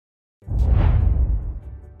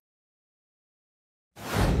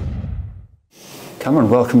Cameron,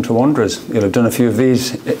 welcome to Wanderers. You'll have done a few of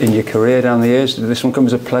these in your career down the years. Did this one come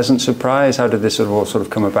as a pleasant surprise? How did this all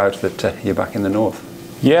come about that you're back in the north?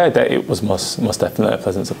 Yeah, it was most definitely a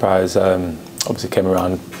pleasant surprise. Obviously came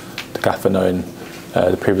around the gaffer knowing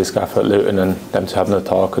the previous gaffer at Luton and them to having a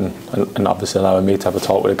talk and obviously allowing me to have a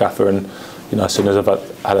talk with the gaffer, and as soon as I've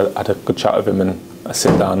had a good chat with him and I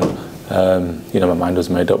sit down, my mind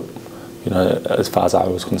was made up, as far as I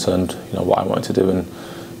was concerned, what I wanted to do, and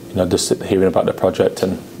just hearing about the project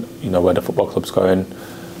and where the football club's going,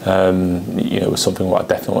 it was something what I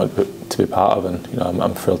definitely wanted to be part of, and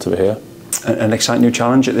I'm thrilled to be here. An exciting new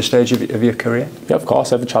challenge at this stage of your career? Yeah, of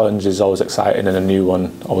course. Every challenge is always exciting, and a new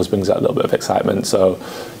one always brings out a little bit of excitement. So,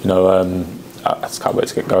 I just can't wait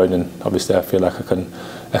to get going. And obviously, I feel like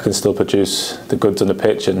I can still produce the goods on the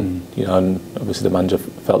pitch, and and obviously the manager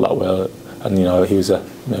felt that way, and he was an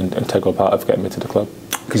integral part of getting me to the club.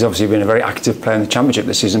 Because obviously you've been a very active player in the Championship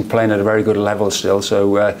this season, playing at a very good level still,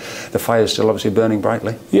 so the fire's still obviously burning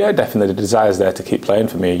brightly. Yeah, definitely. The desire's there to keep playing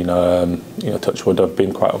for me. Touch wood, I've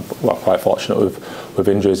been quite fortunate with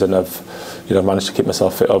injuries, and I've managed to keep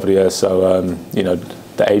myself fit over the years. So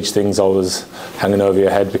the age thing's always hanging over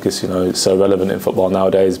your head because it's so relevant in football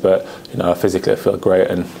nowadays. But physically I feel great,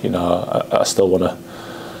 and I still want to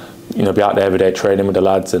be out there every day training with the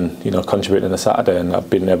lads and contributing on a Saturday, and I've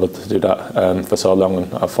been able to do that for so long,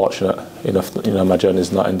 and I'm fortunate enough that my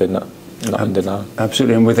journey's not ending now.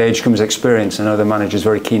 Absolutely, and with age comes experience. I know the manager's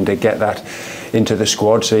very keen to get that into the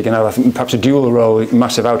squad, so you can have, I think, perhaps a dual role,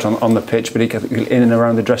 massive out on the pitch, but in and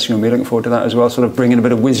around the dressing room. You're looking forward to that as well, sort of bringing a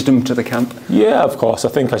bit of wisdom to the camp. Yeah, of course. I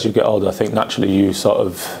think as you get older, I think naturally you sort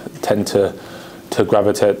of tend to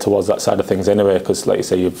gravitate towards that side of things anyway, because like you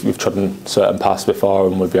say, you've trodden certain paths before,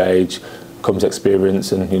 and with your age comes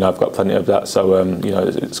experience, and I've got plenty of that. So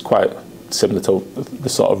it's quite similar to the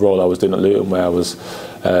sort of role I was doing at Luton, where I was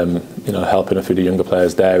helping a few of the younger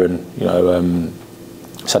players there, and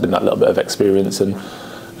just having that little bit of experience and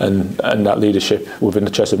that leadership within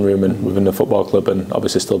the dressing room and within the football club, and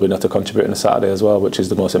obviously still being able to contribute on a Saturday as well, which is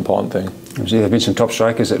the most important thing. There have been some top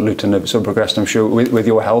strikers at Luton that have sort of progressed, I'm sure, with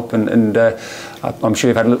your help, and I'm sure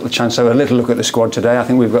you've had a little chance to have a little look at the squad today. I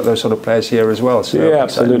think we've got those sort of players here as well. So yeah,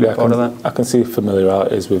 absolutely. I can see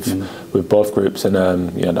familiarities with both groups, and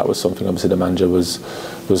that was something obviously the manager was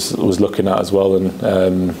looking at as well,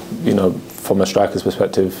 and from a striker's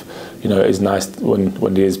perspective, it's nice when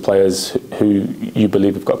there's players who you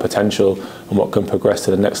believe have got potential and what can progress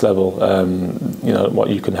to the next level. What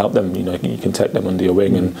you can help them. You can take them under your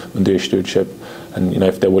wing and under your stewardship, and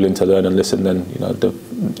if they're willing to learn and listen, then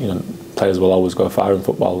players will always go far in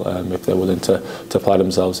football if they're willing to apply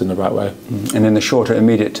themselves in the right way. And in the shorter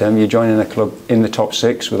immediate term, you're joining a club in the top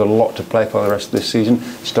six with a lot to play for the rest of this season,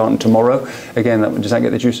 starting tomorrow. Again, does that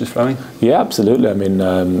get the juices flowing? Yeah, absolutely. I mean,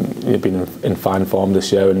 you've been in fine form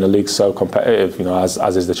this year, and the league's so competitive,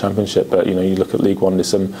 as is the Championship. But you look at League One, there's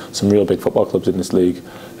some real big football clubs in this league.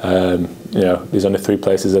 There's only 3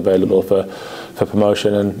 places available for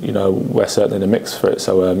promotion, and we're certainly in the mix for it.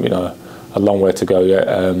 So a long way to go yet.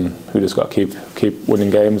 We just got to keep winning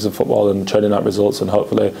games of football and churning out results, and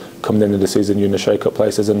hopefully coming into the season you're in the shake-up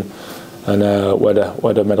places and where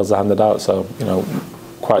the medals are handed out. So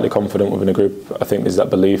quietly confident within a group. I think there's that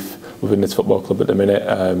belief within this football club at the minute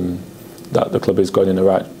that the club is going in the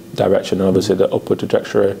right direction, and obviously the upward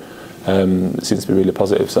trajectory seems to be really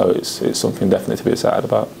positive, so it's something definitely to be excited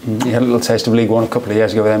about. You had a little taste of League One a couple of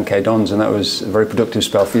years ago with MK Dons, and that was a very productive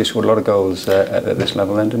spell for you. You scored a lot of goals at this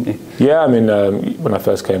level then, didn't you? Yeah, I mean, when I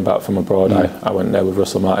first came back from abroad, I went there with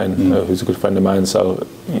Russell Martin, who's a good friend of mine, so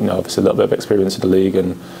obviously a little bit of experience in the league,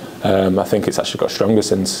 and I think it's actually got stronger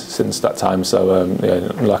since that time. So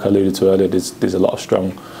like I alluded to earlier, there's a lot of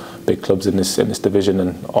strong big clubs in this division,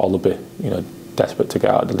 and all will be desperate to get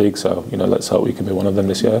out of the league, so let's hope we can be one of them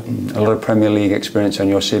this year. A lot of Premier League experience on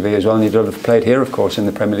your CV as well, and you'd have played here, of course, in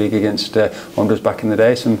the Premier League against Wanderers back in the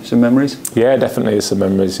day. Some memories? Yeah, definitely some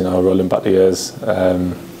memories. Rolling back the years,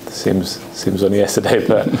 seems only yesterday,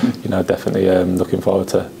 but definitely looking forward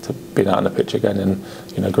to being out on the pitch again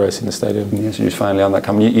and gracing the stadium. Yes, so just finally on that,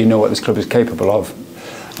 Cameron, you know what this club is capable of.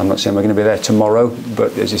 I'm not saying we're going to be there tomorrow,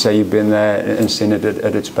 but as you say, you've been there and seen it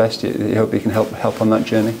at its best. You hope you can help on that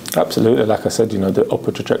journey? Absolutely. Like I said, the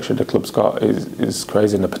upward trajectory the club's got is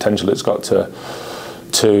crazy, and the potential it's got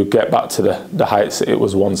to get back to the heights it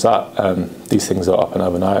was once at. These things don't happen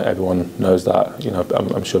overnight. Everyone knows that.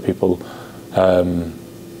 I'm sure people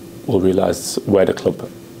will realise where the club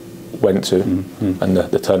went to and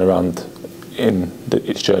the turnaround in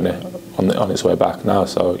its journey on its way back now.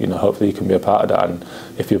 So, you know, hopefully you can be a part of that, and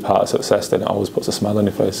if you're part of success, then it always puts a smile on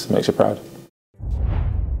your face, makes you proud.